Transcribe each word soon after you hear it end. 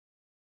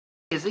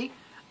Izzy,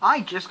 I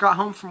just got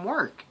home from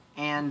work,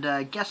 and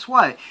guess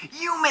what?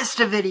 You missed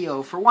a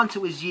video! For once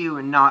it was you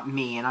and not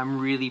me, and I'm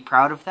really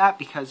proud of that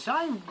because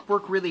I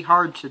work really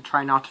hard to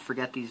try not to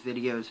forget these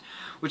videos,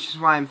 which is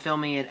why I'm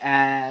filming it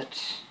at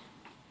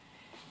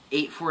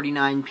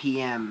 8:49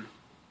 p.m.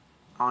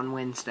 on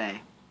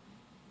Wednesday.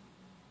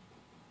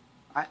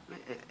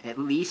 At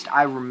least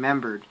I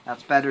remembered.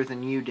 That's better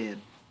than you did.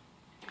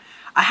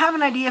 I have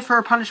an idea for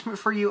a punishment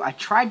for you. I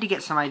tried to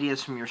get some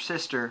ideas from your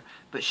sister,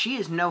 but she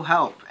is no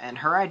help, and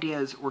her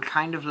ideas were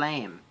kind of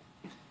lame.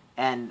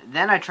 And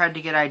then I tried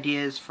to get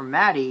ideas from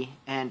Maddie,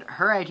 and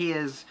her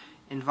ideas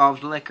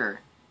involved liquor.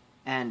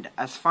 And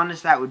as fun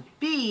as that would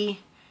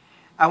be,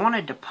 I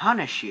wanted to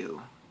punish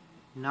you,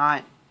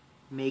 not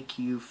make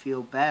you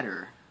feel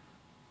better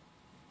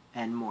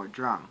and more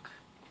drunk.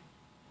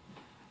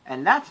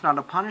 And that's not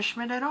a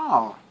punishment at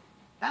all.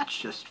 That's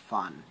just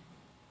fun.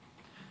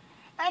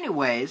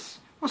 Anyways,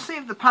 we'll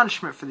save the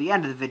punishment for the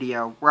end of the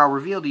video, where I'll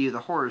reveal to you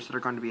the horrors that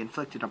are going to be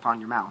inflicted upon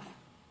your mouth.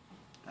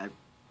 That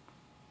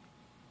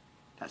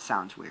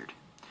sounds weird.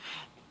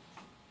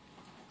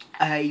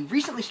 I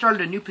recently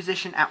started a new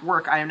position at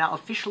work. I am now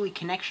officially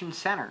Connection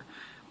Center,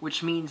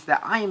 which means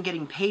that I am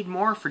getting paid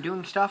more for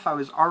doing stuff I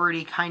was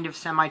already kind of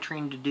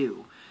semi-trained to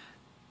do.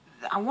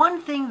 One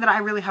thing that I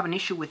really have an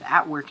issue with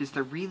at work is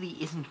there really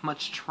isn't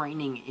much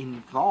training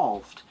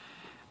involved.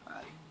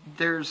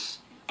 There's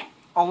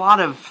a lot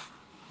of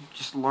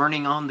just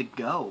learning on the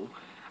go.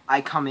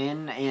 I come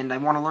in and I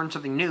want to learn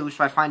something new,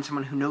 so I find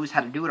someone who knows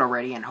how to do it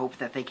already and hope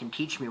that they can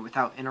teach me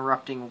without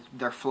interrupting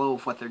their flow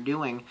of what they're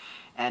doing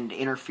and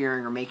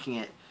interfering or making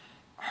it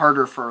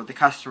harder for the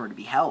customer to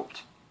be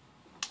helped.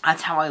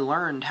 That's how I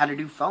learned how to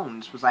do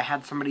phones, was I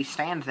had somebody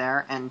stand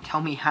there and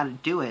tell me how to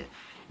do it.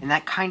 And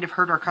that kind of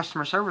hurt our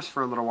customer service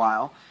for a little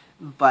while,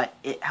 but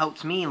it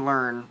helped me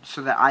learn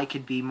so that I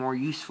could be more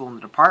useful in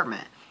the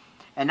department.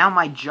 And now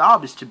my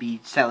job is to be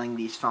selling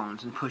these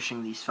phones and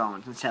pushing these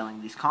phones and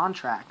selling these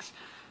contracts.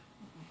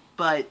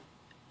 But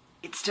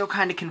it still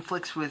kind of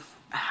conflicts with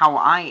how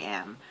I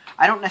am.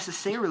 I don't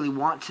necessarily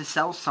want to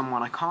sell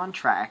someone a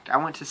contract. I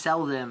want to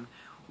sell them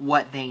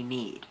what they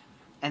need.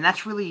 And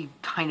that's really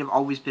kind of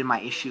always been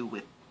my issue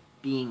with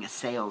being a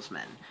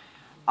salesman.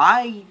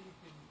 I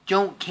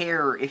don't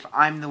care if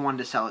I'm the one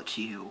to sell it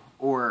to you,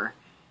 or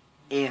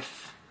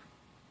if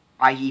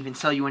I even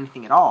sell you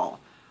anything at all.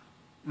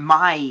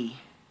 My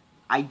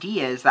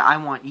idea is that I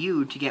want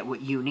you to get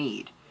what you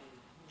need,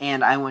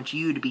 and I want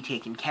you to be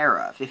taken care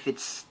of. If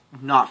it's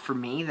not for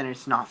me, then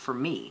it's not for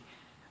me.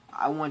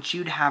 I want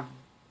you to have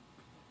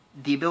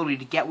the ability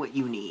to get what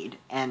you need,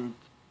 and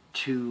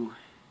to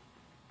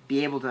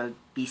be able to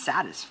be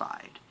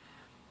satisfied.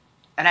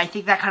 And I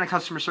think that kind of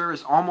customer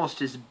service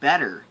almost is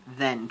better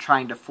than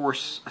trying to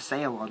force a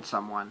sale on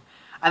someone.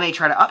 I may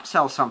try to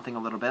upsell something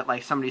a little bit,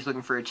 like somebody's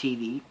looking for a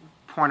TV,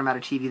 point them at a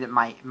TV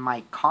that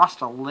might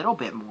cost a little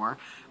bit more,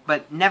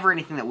 but never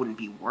anything that wouldn't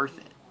be worth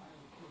it.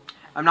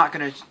 I'm not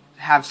going to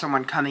have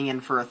someone coming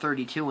in for a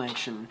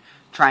 32-inch and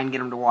try and get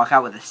them to walk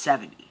out with a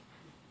 70.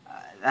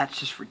 That's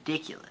just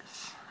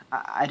ridiculous.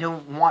 I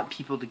don't want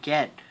people to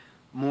get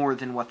more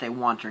than what they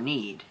want or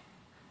need.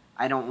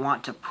 I don't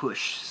want to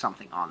push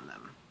something on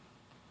them.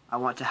 I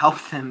want to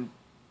help them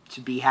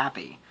to be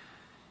happy.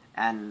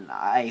 And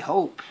I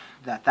hope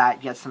that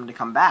that gets them to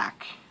come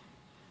back.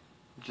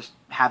 Just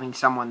having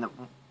someone that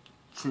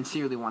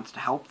sincerely wants to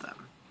help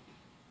them.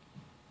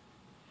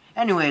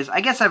 Anyways,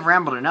 I guess I've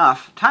rambled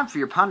enough. Time for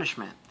your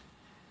punishment.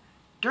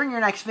 During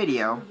your next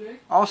video,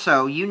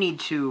 also, you need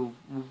to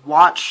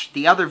watch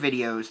the other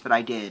videos that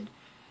I did,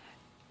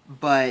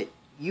 but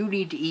you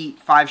need to eat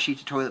 5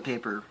 sheets of toilet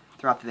paper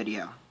throughout the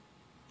video,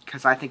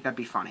 because I think that'd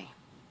be funny.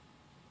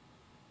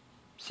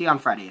 See you on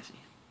Friday, Izzy.